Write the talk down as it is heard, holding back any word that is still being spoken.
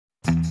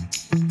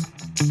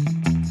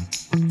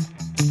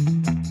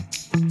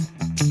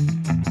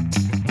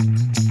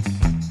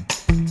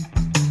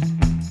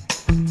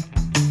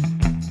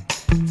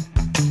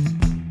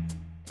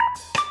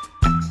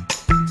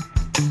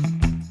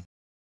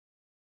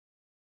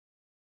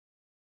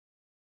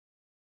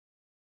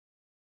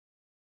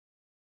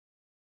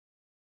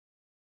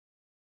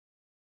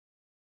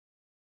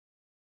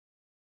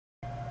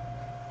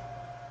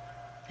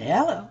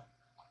Hello.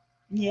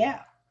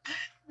 Yeah,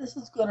 this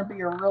is going to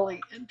be a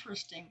really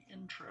interesting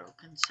intro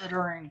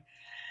considering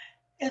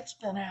it's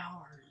been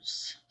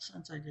hours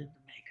since I did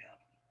the makeup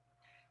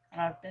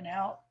and I've been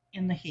out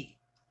in the heat.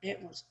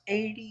 It was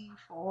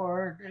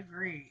 84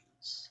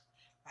 degrees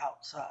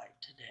outside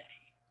today.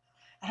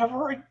 And I've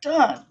already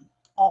done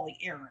all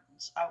the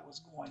errands I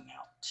was going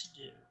out to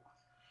do.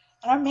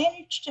 And I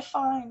managed to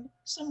find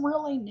some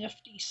really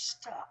nifty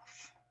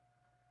stuff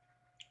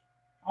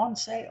on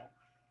sale.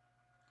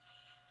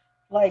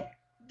 Like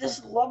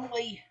this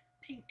lovely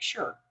pink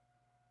shirt.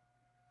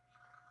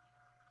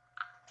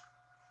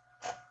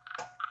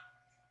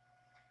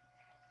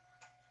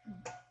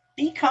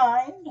 Be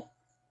kind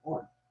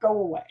or go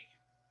away.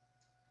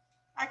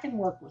 I can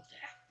work with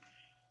that.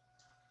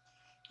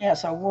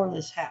 Yes, I wore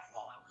this hat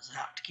while I was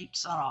out to keep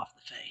sun off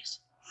the face.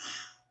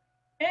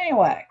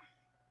 Anyway,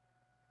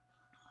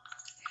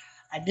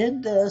 I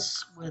did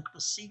this with the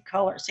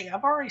Ccolor. See,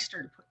 I've already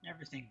started putting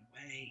everything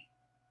away.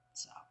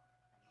 So,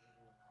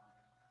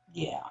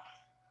 yeah.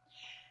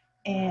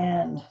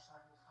 And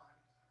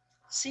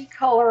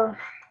Ccolor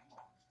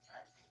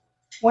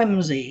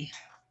Whimsy,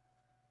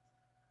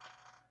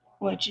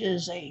 which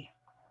is a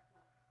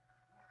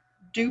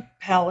dupe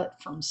palette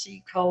from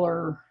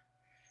Ccolor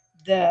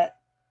that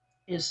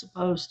is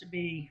supposed to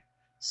be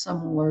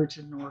similar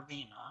to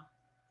Norvina.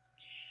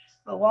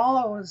 But while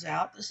I was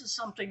out, this is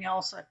something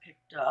else I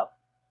picked up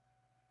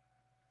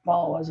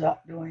while I was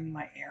out doing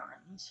my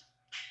errands.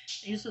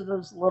 These are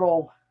those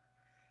little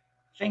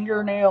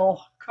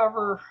fingernail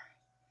cover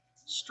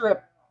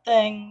strip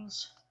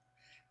things.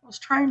 I was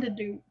trying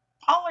to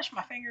polish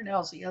my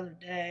fingernails the other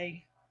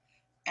day,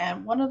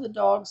 and one of the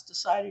dogs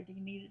decided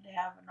he needed to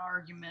have an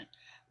argument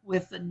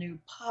with the new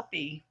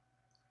puppy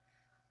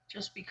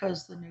just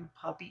because the new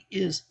puppy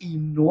is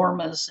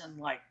enormous and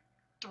like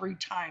 3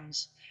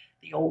 times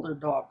the older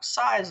dog's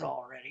size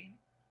already.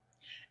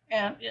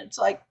 And it's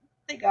like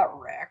they got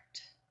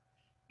wrecked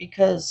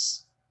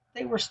because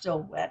they were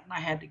still wet and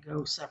I had to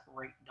go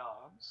separate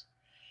dogs.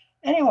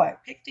 Anyway,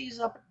 pick these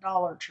up at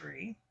Dollar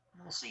Tree.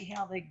 We'll see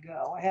how they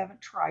go. I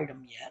haven't tried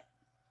them yet.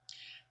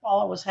 While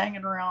I was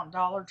hanging around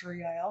Dollar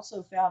Tree, I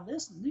also found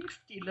this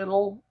nifty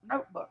little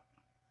notebook.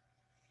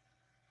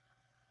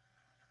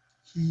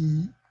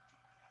 And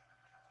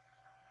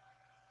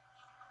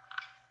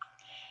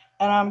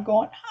I'm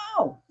going,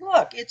 oh,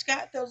 look, it's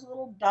got those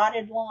little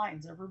dotted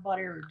lines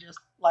everybody are just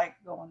like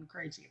going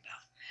crazy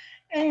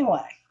about.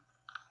 Anyway,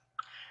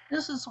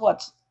 this is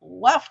what's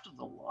left of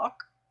the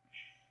look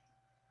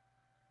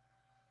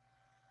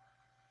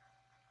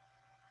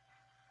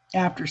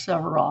after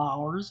several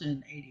hours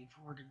in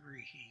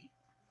 84-degree heat.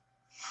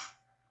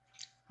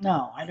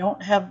 No, I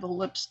don't have the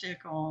lipstick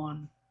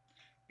on.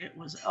 It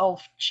was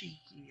elf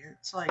cheeky.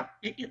 It's like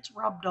it gets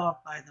rubbed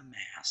off by the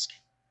mask.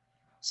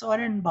 So I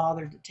didn't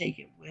bother to take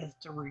it with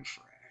to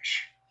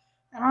refresh.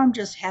 And I'm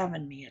just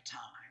having me a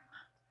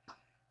time.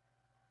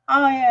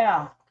 Oh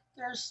yeah,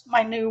 there's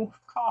my new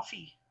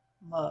coffee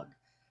mug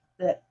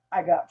that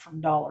I got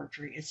from Dollar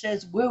Tree. It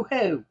says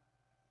woohoo.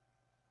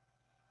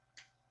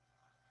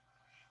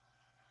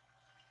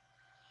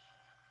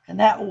 And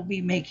that will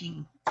be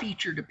making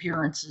featured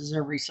appearances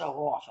every so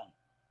often.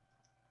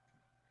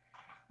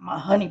 My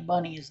honey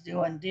bunny is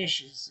doing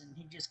dishes and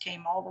he just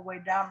came all the way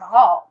down the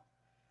hall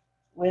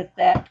with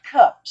that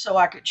cup so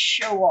I could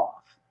show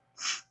off.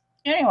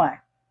 Anyway,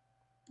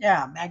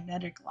 yeah,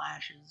 magnetic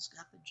lashes,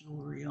 got the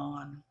jewelry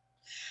on.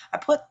 I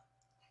put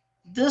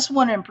this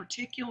one in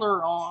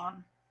particular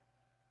on.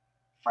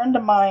 A friend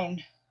of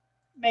mine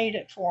made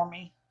it for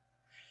me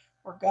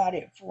or got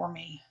it for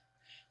me.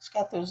 It's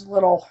got those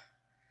little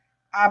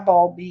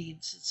eyeball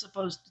beads. It's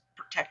supposed to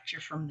protect you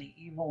from the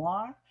evil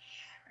eye.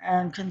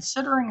 And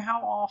considering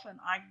how often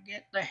I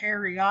get the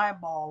hairy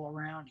eyeball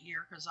around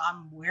here because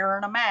I'm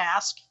wearing a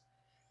mask,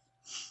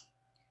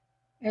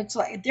 it's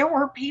like there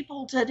were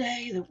people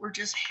today that were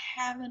just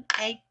having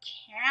a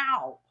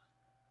cow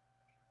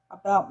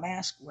about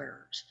mask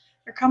wearers.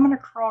 They're coming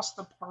across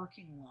the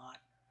parking lot,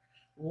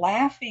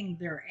 laughing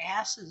their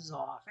asses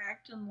off,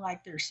 acting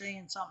like they're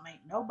saying something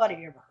ain't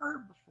nobody ever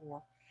heard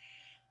before,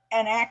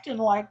 and acting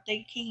like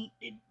they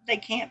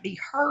can't be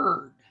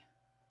heard.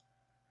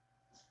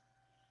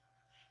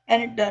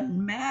 And it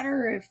doesn't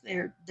matter if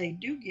they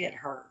do get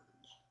heard.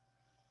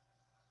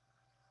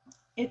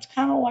 It's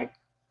kind of like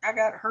I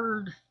got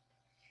heard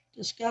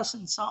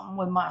discussing something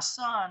with my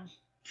son,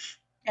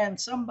 and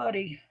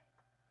somebody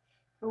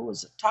who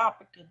was a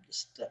topic of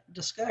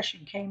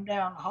discussion came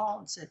down the hall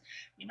and said,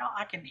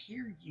 I can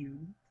hear you.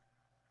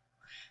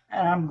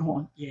 And I'm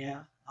going,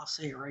 yeah, I'll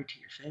say it right to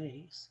your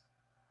face.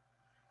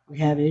 We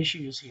have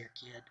issues here,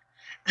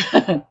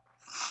 kid.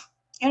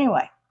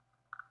 Anyway,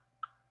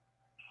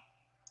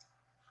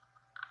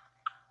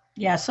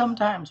 yeah,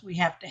 sometimes we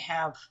have to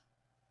have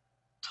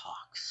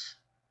talks.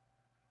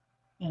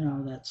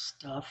 That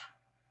stuff.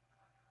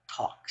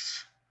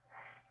 Talks.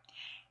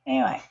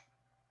 Anyway,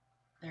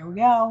 there we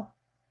go.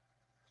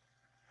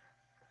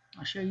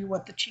 I'll show you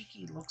what the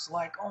cheeky looks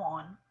like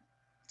on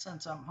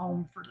since I'm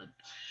home for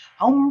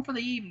the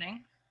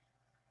evening.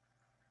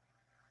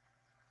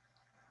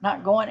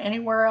 Not going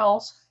anywhere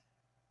else.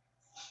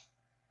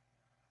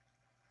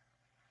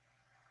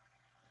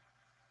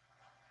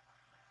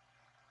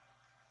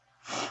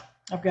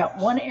 I've got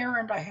one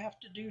errand I have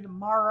to do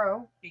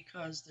tomorrow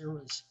because there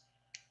was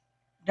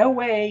no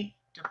way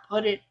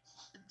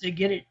to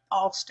get it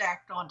all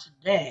stacked on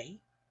today.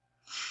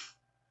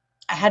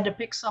 I had to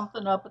pick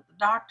something up at the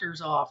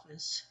doctor's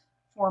office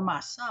for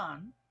my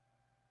son.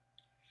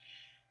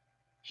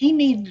 He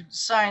needed to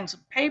sign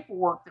some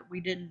paperwork that we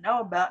didn't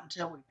know about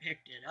until we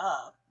picked it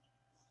up.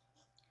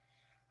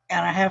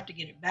 And I have to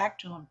get it back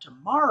to him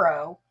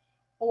tomorrow,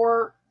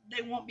 or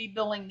they won't be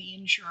billing the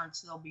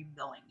insurance, they'll be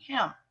billing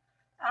him.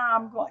 And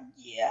I'm going,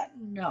 yeah,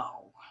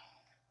 no.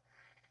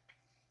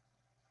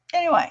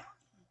 Anyway,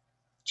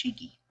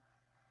 cheeky.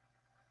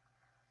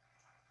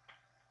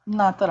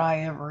 Not that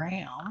I ever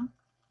am.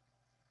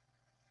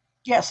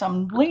 Yes,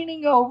 I'm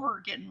leaning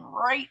over, getting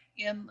right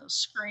in the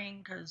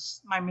screen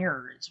because my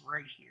mirror is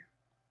right here.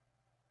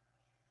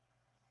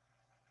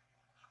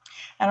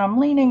 And I'm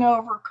leaning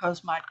over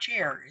because my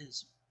chair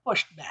is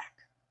pushed back.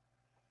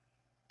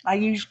 I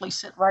usually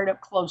sit right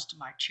up close to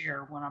my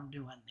chair when I'm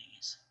doing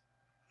these.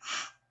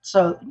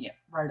 So, yeah,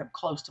 right up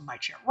close to my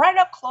chair. Right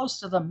up close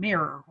to the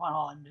mirror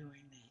while I'm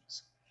doing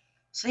these.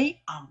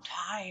 See, I'm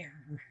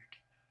tired.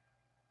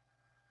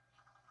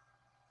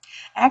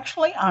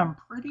 Actually, I'm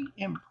pretty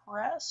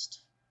impressed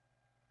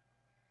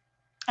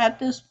at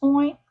this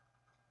point.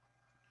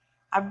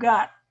 I've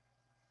got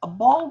a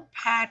bald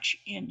patch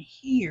in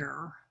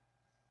here,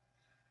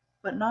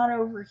 but not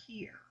over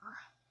here.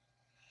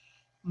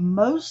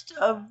 Most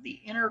of the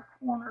inner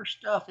corner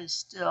stuff is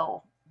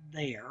still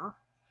there.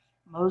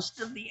 Most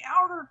of the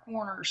outer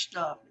corner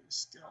stuff is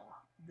still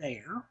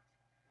there.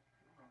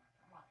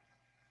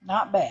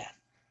 Not bad.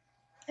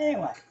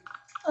 Anyway,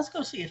 let's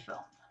go see a film.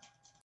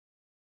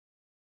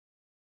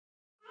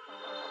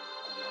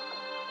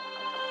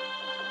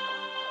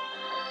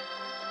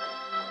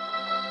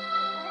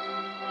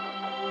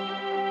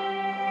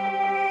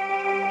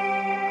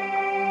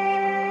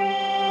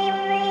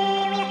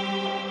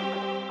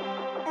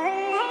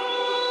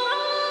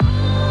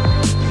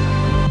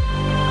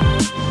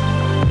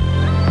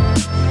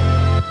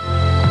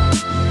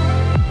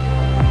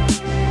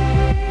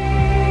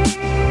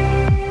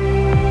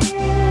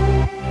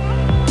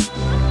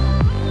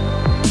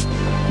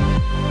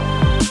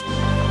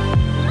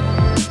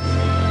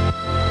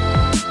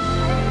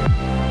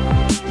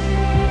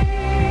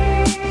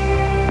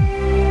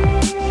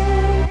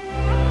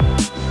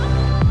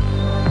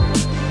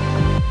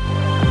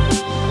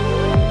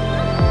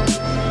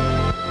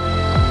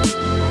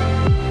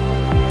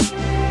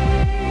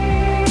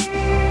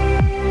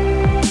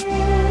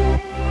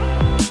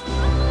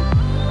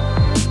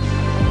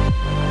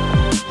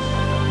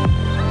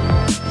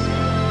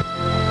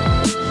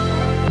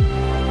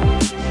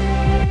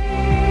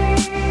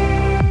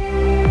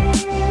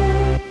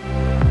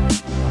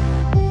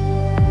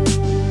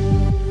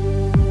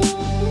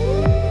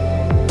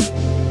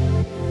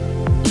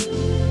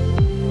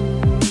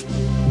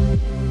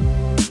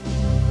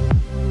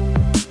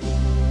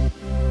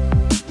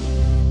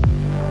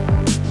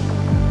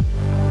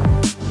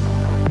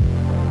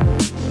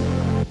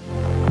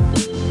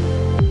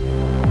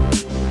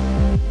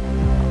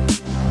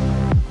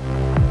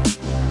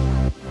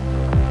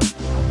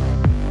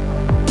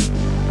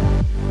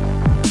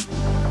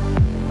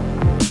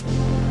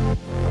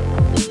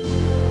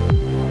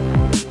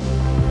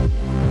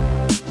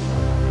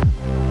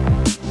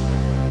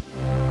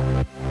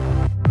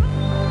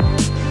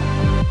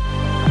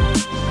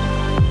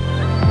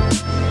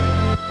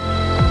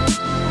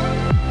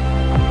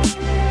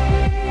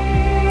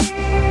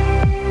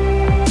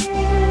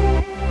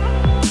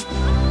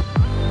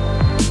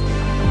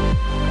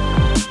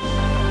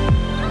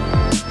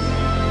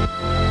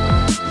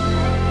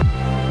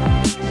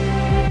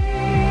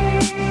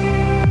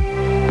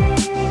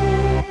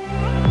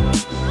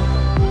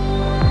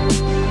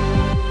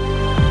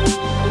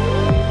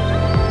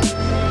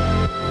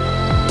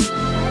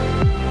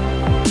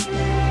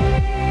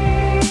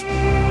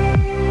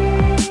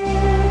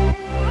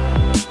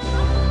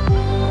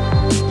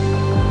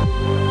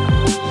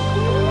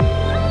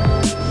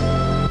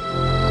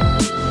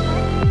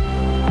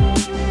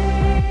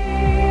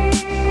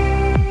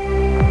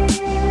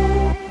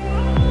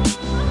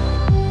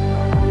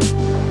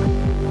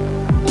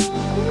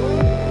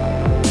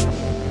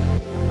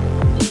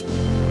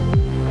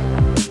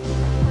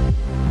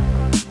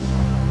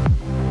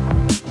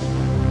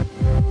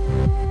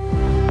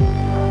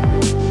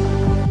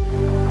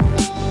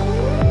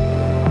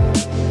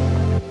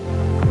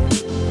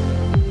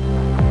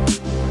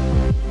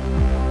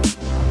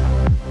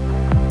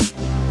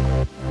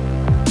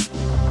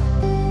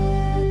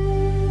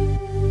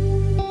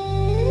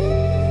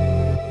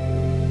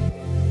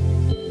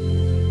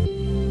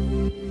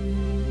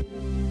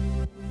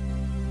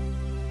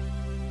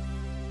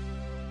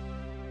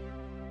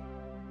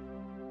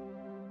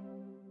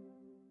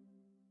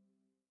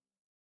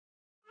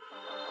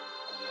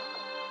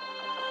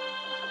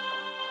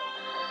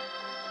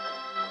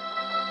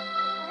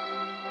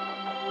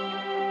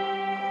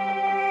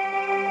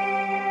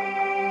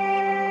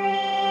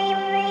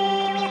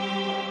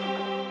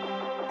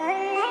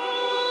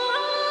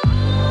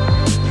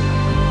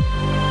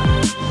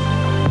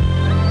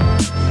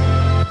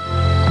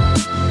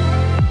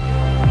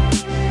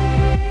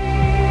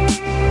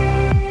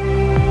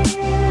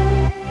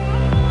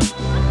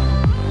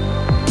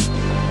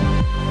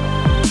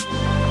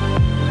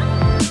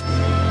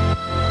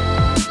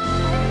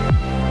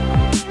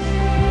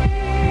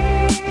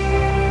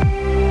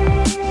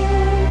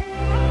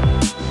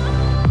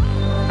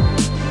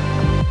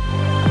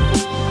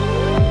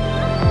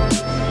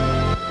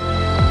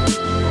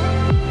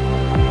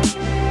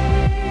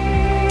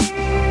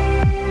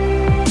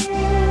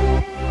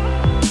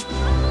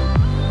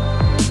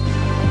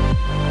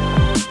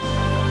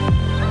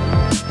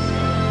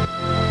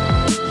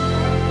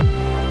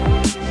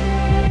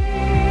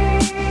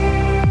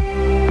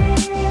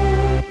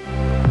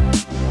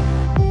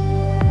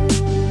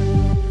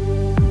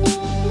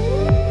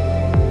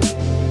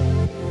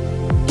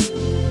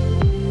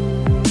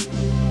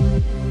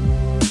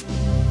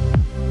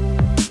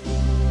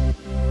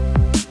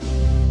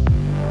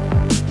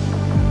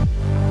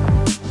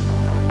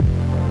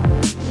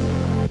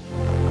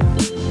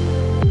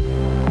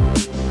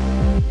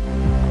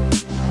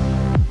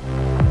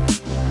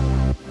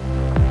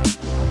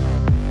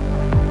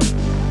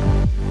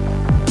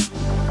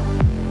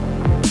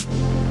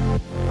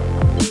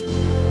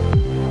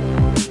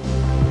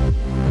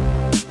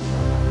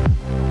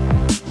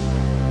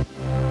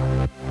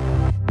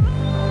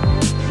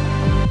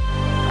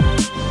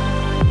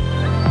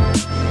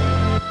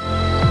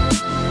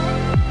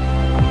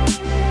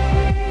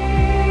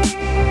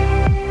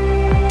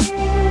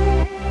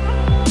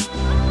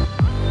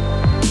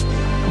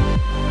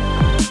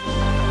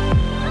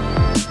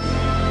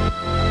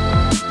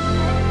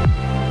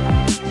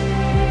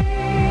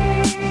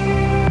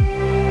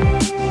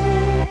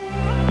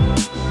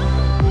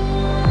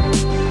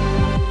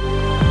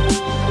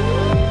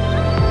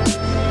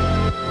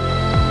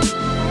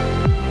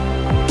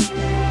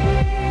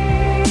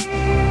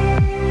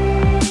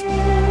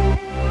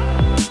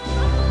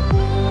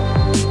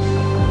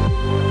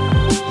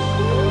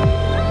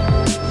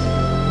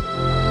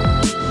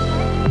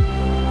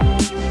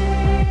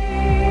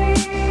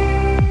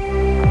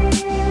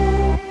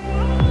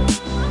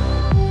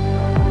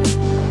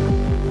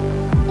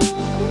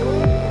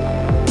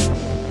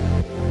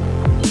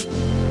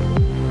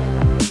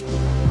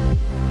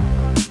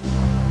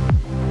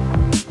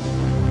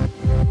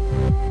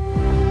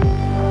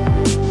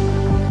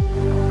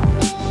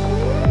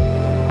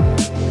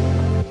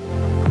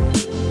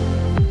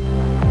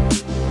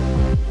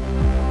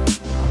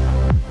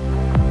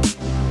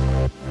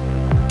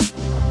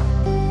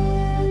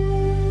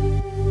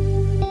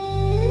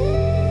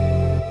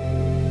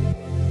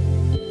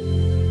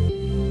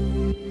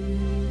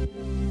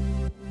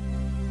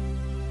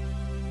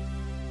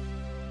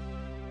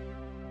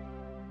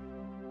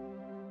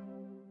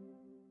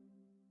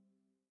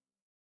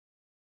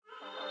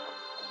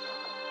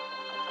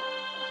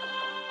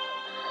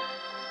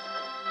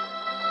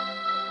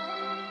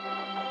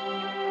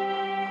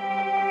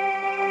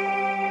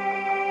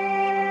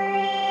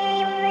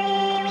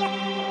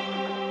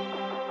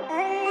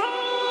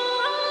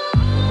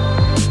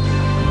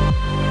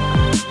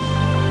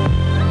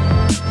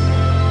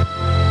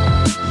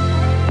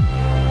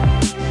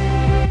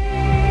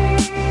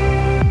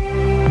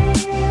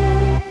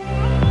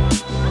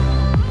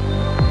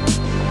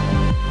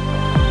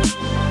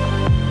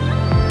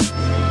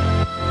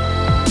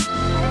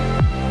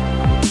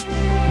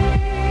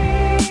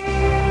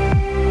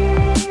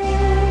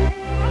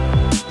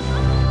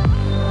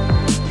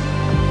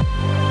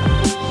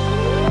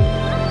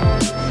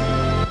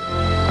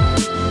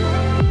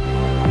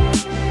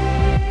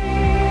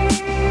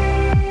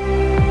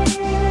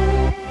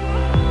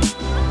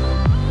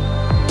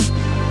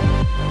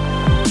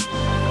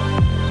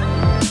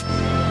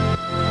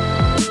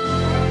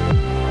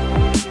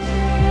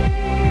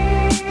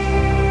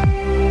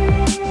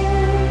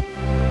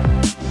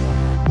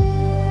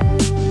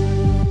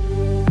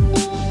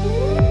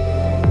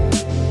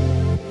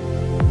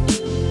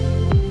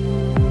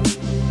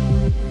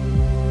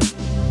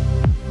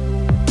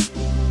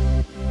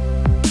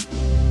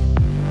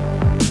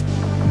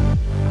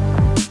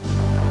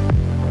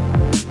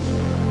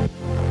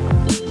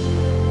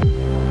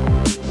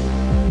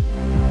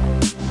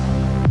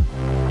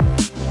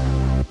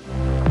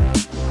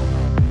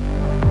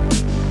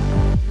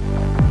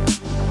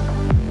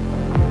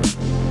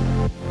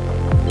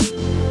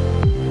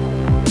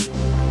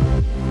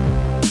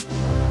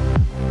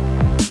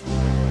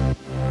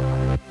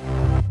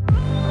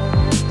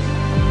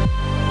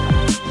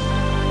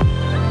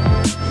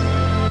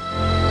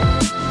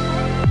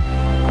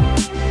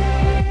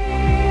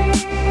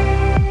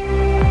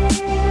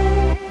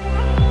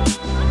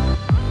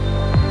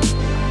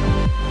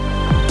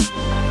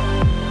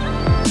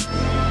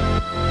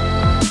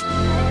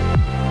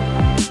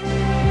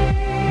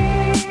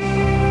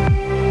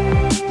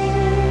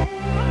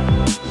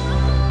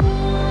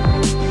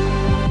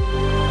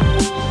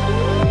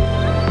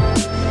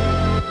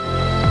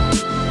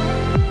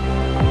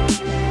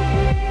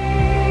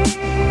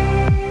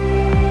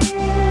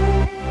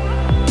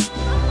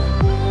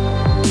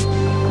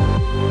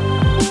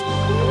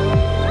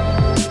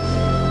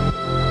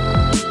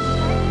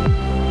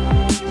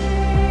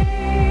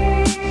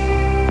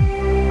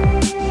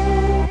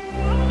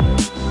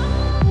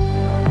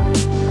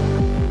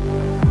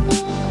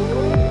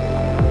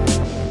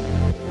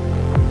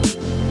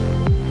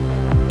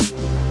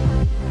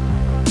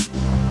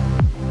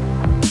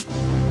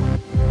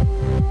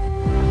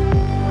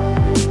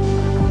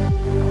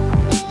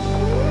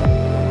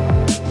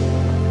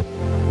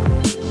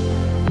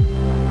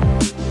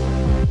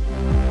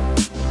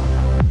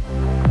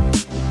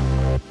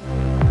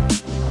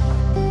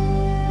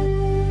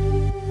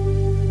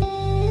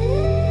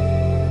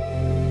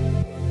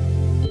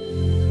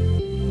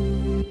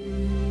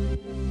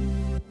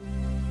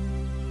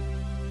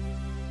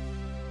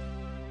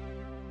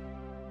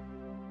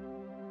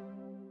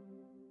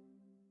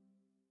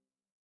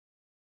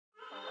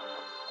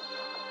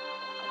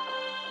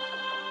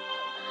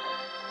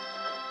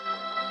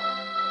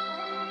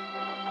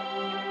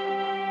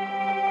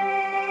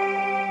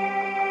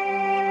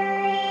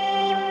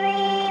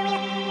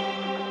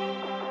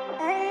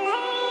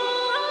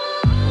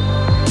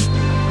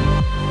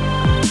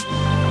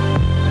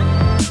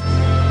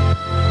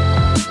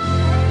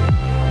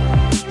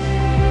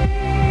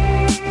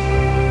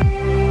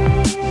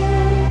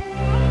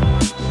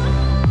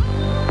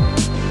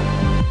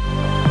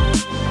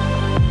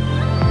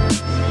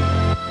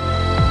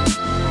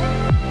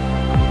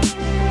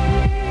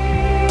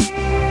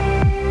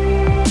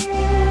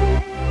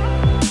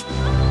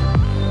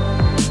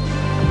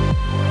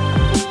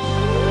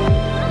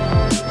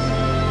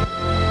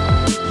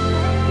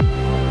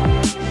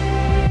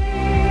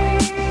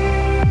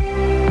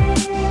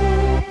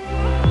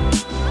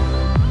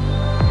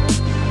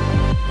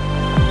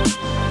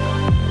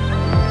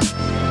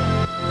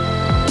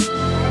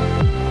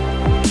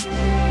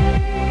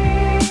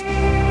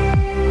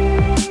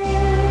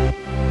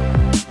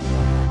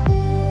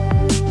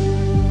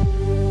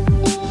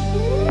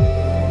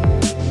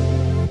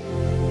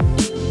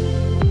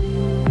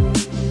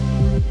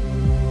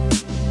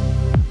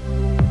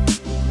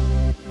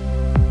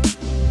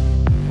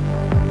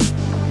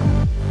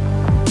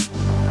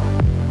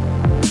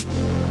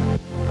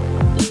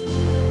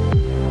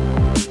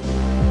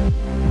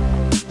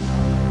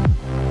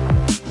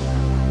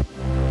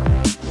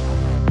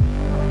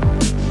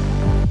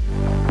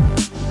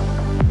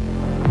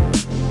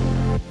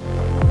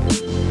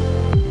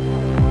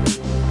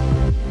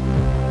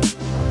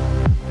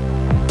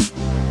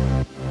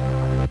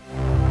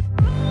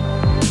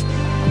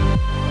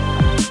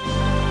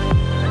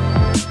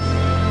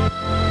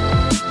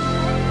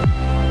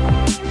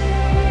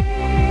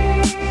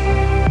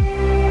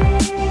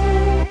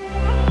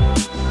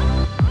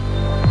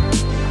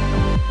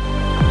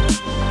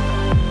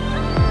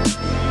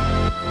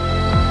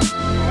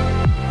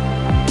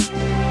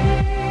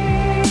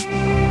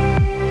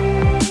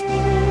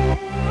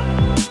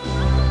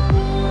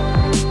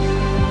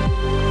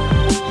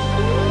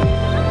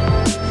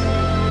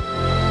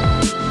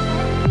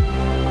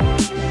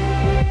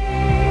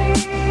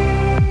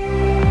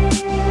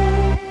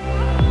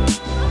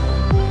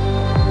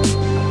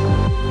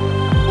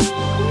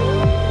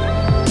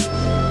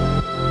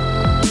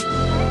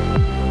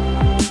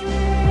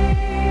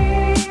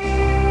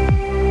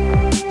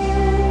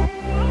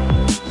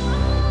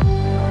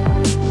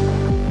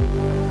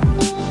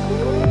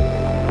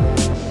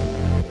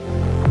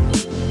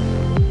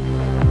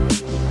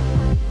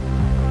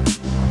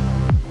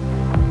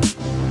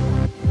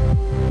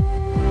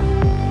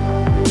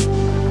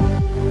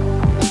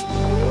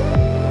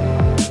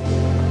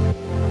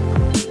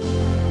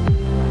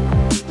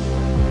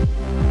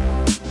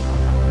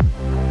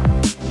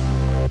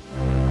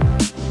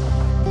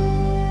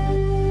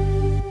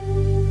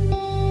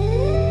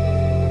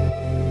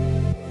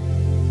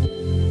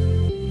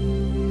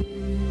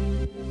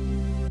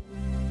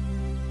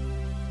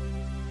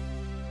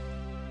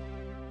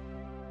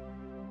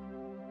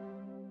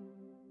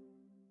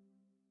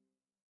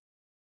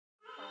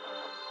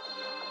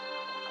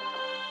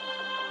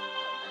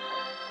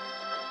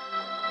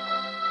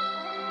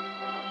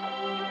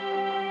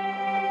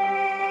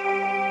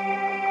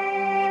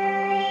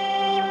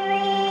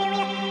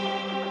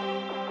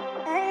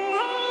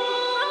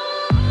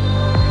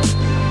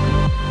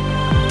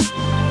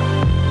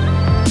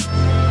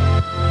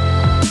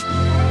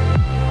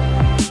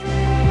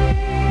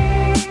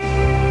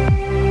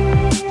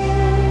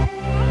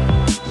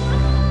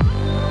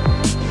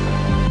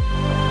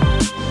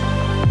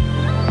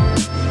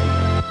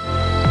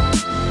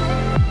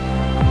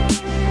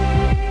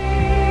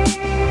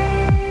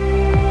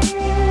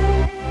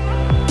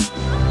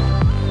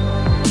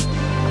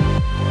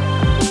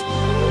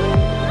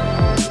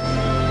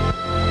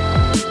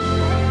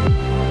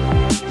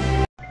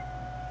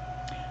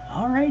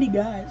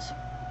 guys,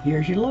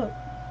 here's your look.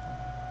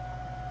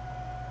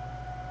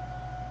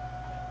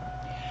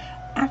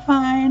 I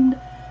find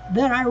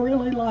that I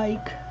really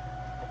like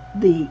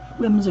the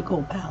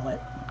Whimsical palette.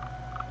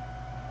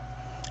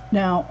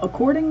 Now,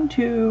 according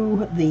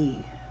to the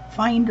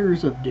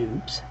finders of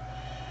dupes,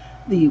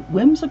 the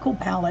Whimsical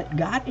palette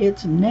got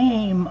its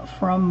name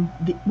from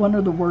one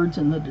of the words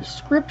in the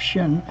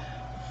description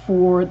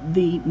for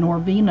the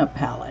Norvina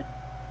palette.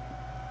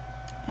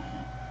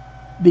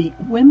 The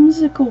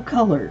whimsical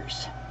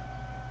colors.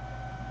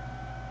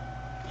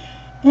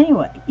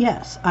 Anyway,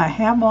 yes, I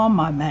have on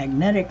my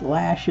magnetic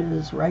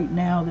lashes right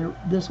now.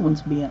 This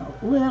one's being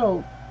a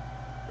little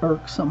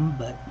irksome,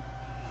 but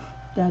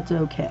that's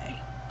okay.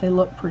 They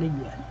look pretty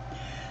good.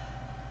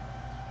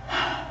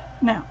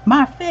 Now,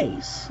 my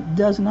face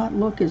does not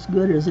look as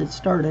good as it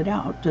started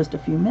out just a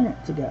few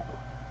minutes ago.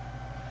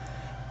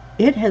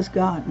 It has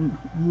gotten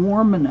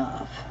warm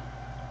enough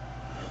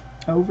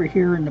over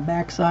here in the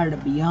backside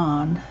of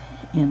Beyond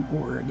in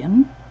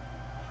Oregon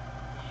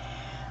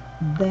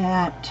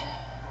that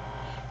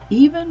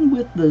even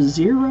with the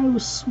zero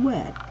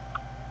sweat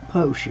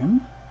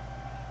potion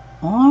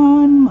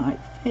on my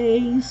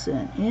face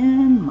and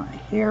in my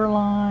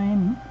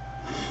hairline,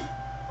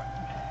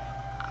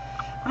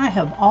 I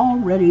have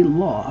already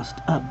lost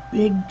a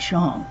big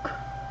chunk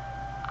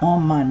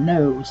on my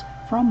nose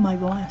from my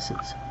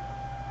glasses.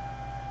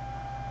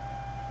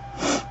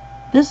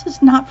 This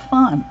is not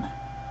fun.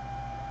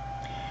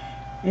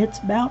 It's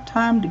about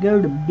time to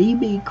go to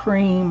BB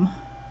cream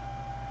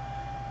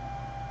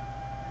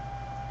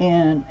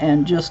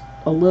and just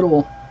a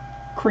little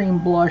cream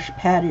blush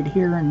patted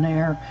here and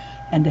there,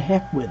 and to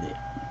heck with it.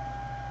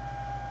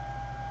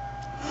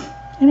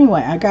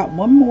 Anyway, I got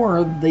one more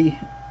of the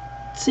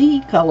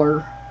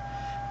Ccolor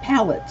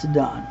palettes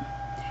done.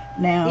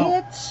 Now,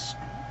 it's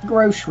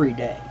grocery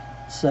day,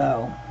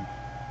 so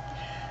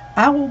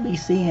I will be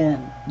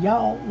seeing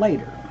y'all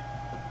later.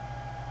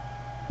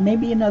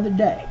 Maybe another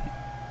day.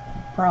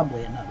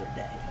 Probably another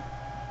day.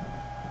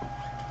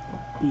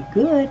 Be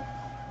good.